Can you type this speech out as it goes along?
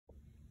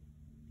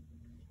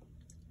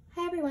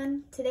Hi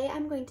everyone, today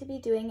I'm going to be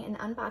doing an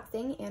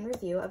unboxing and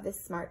review of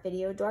this smart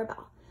video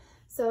doorbell.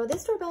 So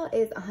this doorbell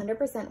is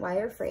 100%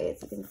 wire-free,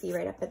 as you can see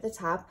right up at the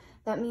top.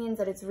 That means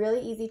that it's really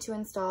easy to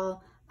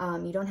install.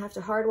 You don't have to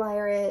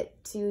hardwire it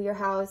to your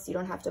house. You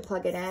don't have to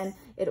plug it in.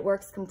 It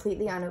works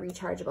completely on a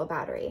rechargeable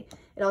battery.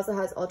 It also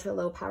has ultra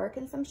low power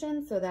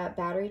consumption, so that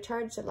battery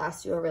charge should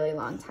last you a really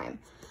long time.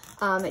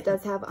 It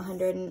does have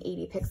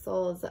 180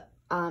 pixels,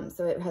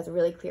 so it has a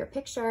really clear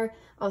picture.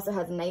 Also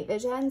has night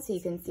vision, so you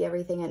can see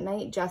everything at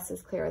night just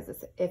as clear as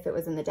if it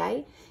was in the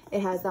day.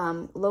 It has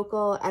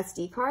local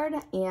SD card,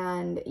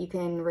 and you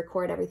can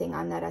record everything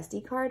on that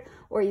SD card,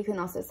 or you can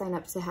also sign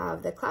up to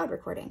have the cloud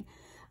recording.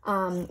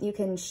 You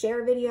can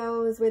share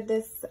videos with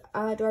this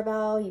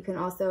doorbell. You can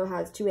also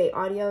has two-way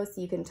audio, so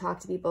you can talk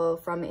to people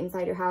from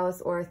inside your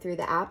house or through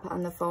the app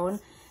on the phone,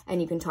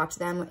 and you can talk to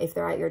them if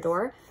they're at your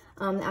door.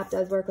 The app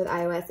does work with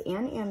iOS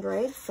and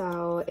Android,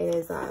 so it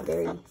is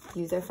very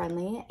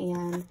user-friendly,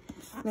 and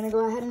I'm going to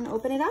go ahead and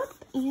open it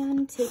up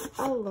and take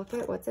a look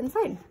at what's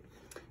inside.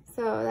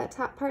 So that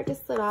top part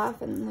just slid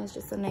off, and there's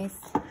just a nice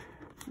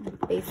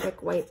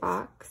basic white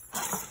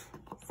box.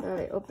 So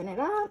I open it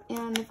up,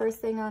 and the first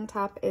thing on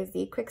top is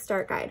the quick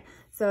start guide.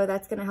 So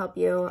that's going to help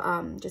you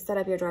just set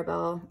up your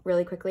doorbell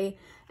really quickly.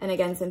 And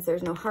again, since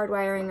there's no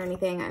hardwiring or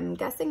anything, I'm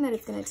guessing that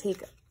it's going to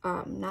take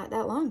not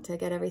that long to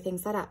get everything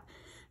set up.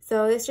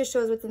 So this just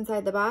shows what's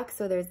inside the box.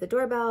 So there's the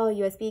doorbell,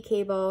 USB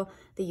cable,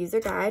 the user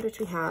guide, which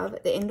we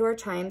have, the indoor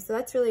chime. So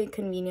that's really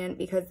convenient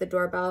because the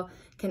doorbell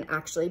can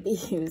actually be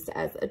used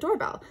as a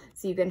doorbell.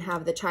 So you can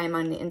have the chime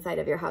on the inside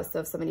of your house. So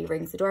if somebody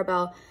rings the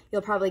doorbell,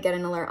 you'll probably get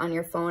an alert on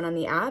your phone on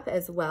the app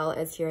as well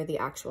as hear the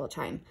actual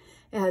chime.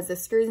 It has the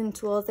screws and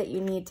tools that you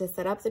need to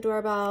set up the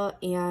doorbell,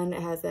 and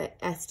it has an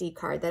SD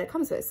card that it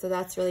comes with. So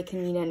that's really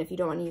convenient. If you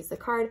don't want to use the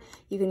card,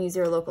 you can use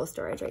your local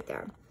storage right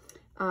there.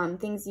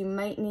 Things you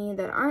might need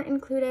that aren't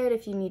included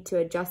if you need to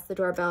adjust the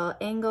doorbell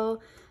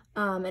angle,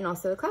 and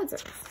also the cloud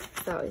service.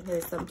 So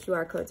here's some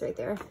QR codes right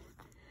there.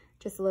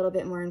 Just a little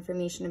bit more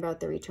information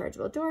about the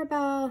rechargeable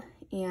doorbell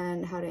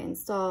and how to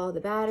install the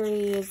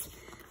batteries,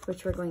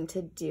 which we're going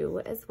to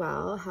do as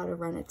well, how to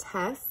run a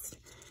test,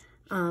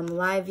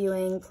 live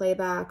viewing,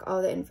 playback,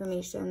 all the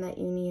information that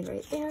you need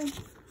right there.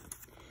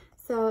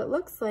 So it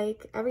looks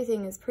like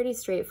everything is pretty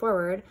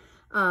straightforward.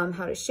 How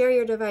to share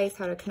your device,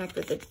 how to connect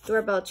with the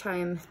doorbell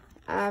chime,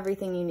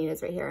 everything you need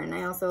is right here. And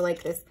I also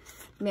like this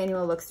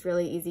manual, looks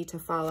really easy to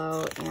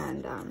follow,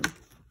 and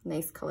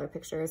nice color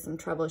pictures, some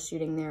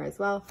troubleshooting there as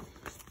well,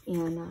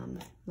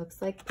 and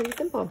looks like pretty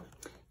simple.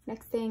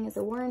 Next thing is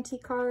a warranty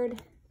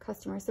card,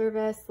 customer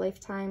service,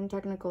 lifetime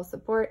technical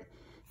support,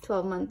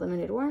 12-month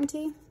limited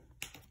warranty,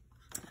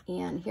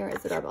 and here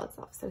is the doorbell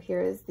itself. So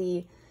here is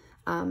the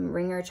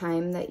ringer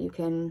chime that you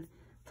can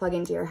plug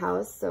into your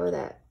house so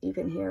that you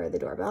can hear the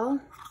doorbell.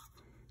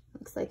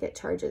 Looks like it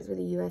charges with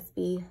a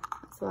USB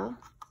as well.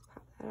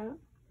 Pop that out.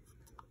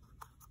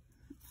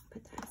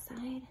 Put that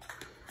aside.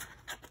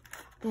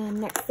 Then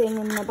next thing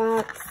in the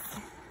box,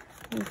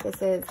 I think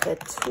this is the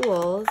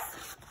tools.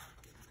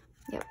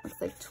 Yep,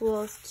 looks like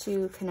tools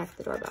to connect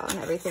the doorbell and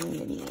everything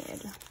you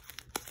need.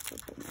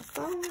 Open this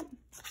up.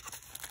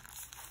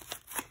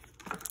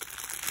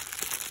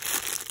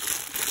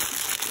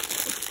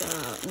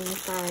 So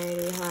inside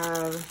we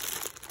have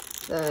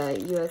the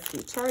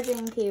USB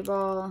charging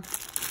cable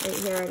right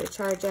here to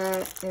charge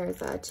it. There's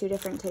two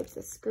different types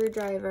of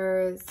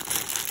screwdrivers.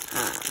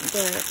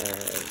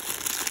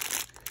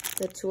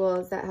 The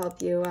tools that help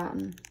you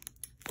open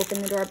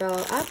the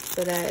doorbell up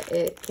so that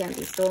it can't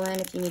be stolen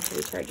if you need to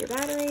recharge your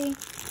battery.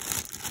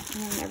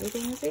 And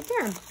everything is right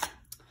there.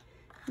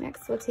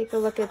 Next, we'll take a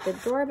look at the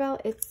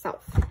doorbell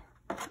itself.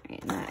 Right,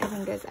 and that I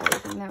think is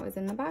everything that was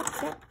in the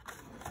box. Yep.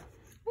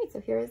 Right, so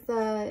here's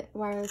the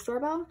wireless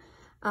doorbell.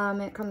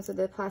 It comes with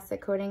a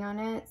plastic coating on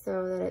it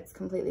so that it's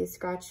completely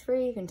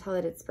scratch-free. You can tell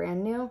that it's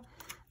brand new.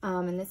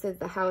 And this is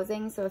the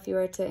housing. So if you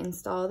were to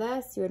install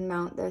this, you would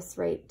mount this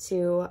right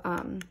to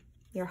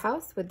your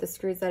house with the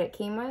screws that it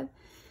came with.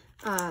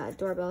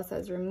 Doorbell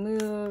says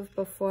remove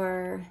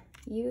before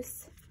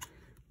use.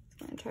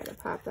 I'm going to try to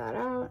pop that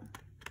out.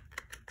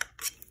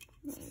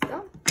 There you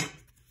go.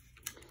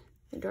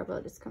 The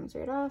doorbell just comes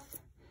right off.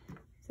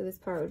 So this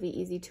part would be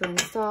easy to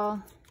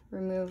install.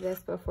 Remove this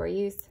before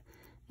use.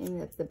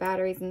 And that's the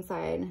batteries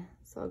inside.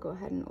 So I'll go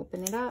ahead and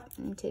open it up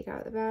and take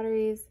out the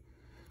batteries.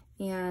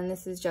 And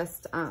this is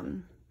just,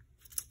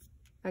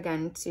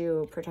 again,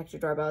 to protect your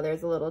doorbell.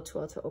 There's a little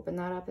tool to open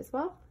that up as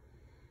well.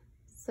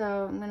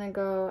 So I'm gonna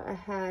go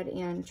ahead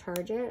and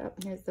charge it. Oh,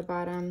 here's the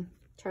bottom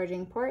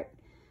charging port.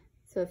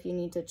 So if you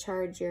need to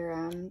charge your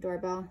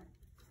doorbell,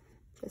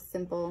 just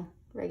simple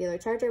regular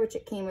charger, which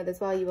it came with as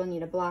well. You will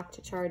need a block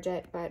to charge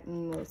it, but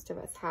most of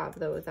us have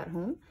those at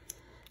home.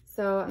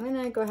 So I'm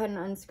gonna go ahead and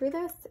unscrew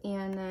this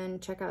and then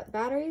check out the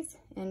batteries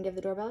and give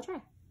the doorbell a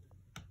try.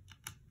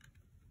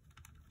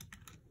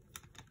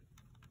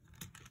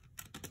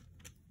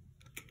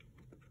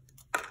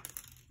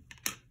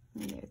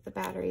 And there's the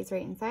batteries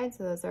right inside.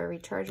 So those are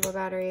rechargeable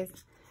batteries.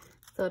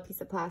 Still a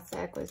piece of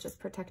plastic was just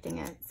protecting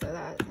it so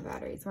that the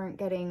batteries weren't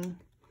getting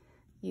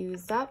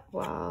used up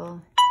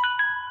while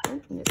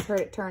and just heard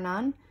it turn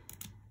on.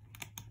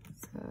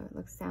 So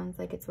it sounds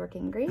like it's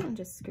working great. And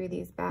just screw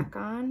these back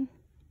on.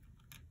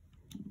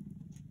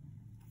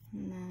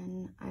 And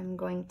then I'm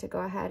going to go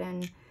ahead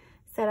and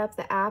set up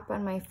the app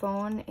on my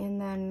phone and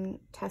then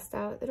test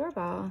out the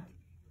doorbell.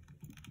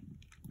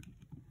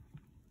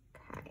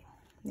 Okay,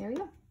 there we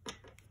go.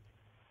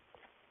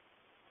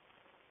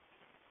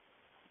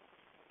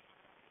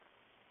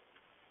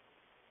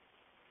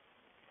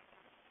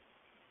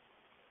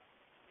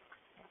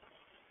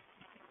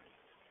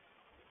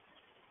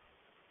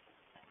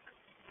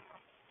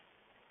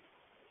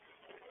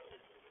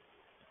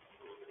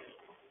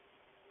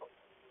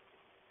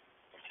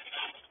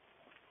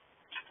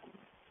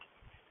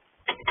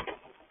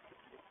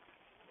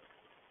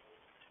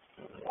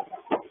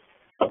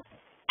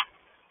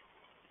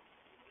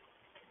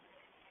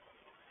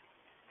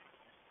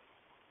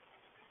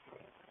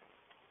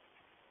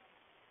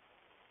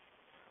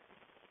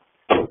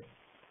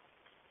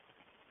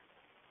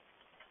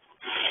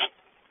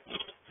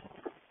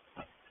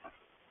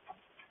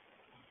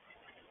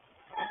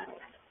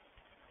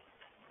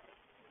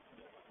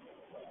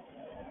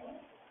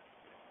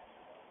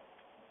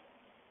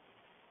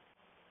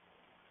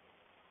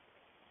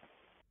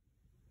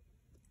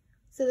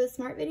 So the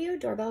Smart Video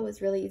doorbell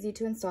was really easy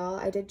to install.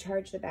 I did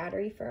charge the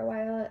battery for a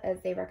while,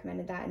 as they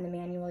recommended that in the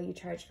manual. You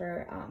charge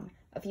for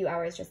a few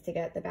hours just to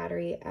get the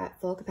battery at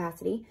full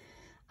capacity.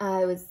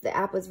 The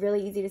app was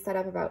really easy to set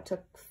up.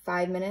 Took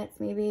 5 minutes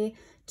maybe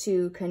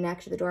to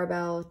connect the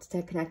doorbell,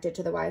 to connect it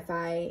to the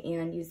Wi-Fi,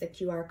 and use the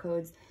QR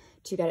codes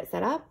to get it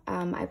set up.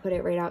 I put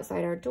it right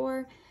outside our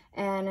door,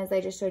 and as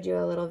I just showed you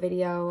a little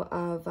video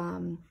of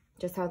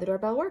just how the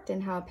doorbell worked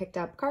and how it picked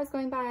up cars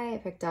going by,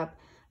 it picked up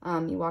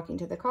you walking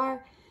to the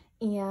car.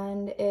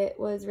 And it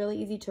was really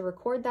easy to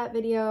record that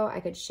video. I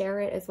could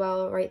share it as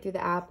well right through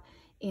the app,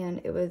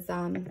 and it was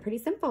pretty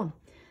simple.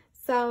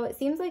 So it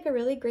seems like a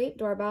really great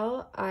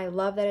doorbell. I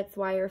love that it's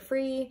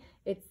wire-free.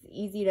 It's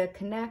easy to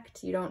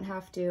connect. You don't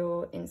have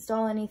to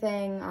install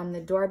anything.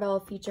 The doorbell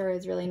feature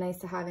is really nice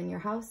to have in your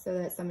house so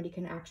that somebody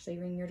can actually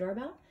ring your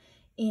doorbell.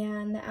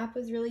 And the app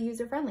was really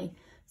user-friendly.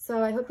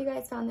 So I hope you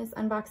guys found this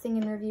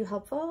unboxing and review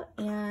helpful,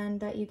 and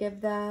that you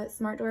give the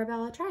Smart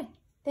Doorbell a try.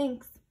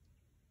 Thanks.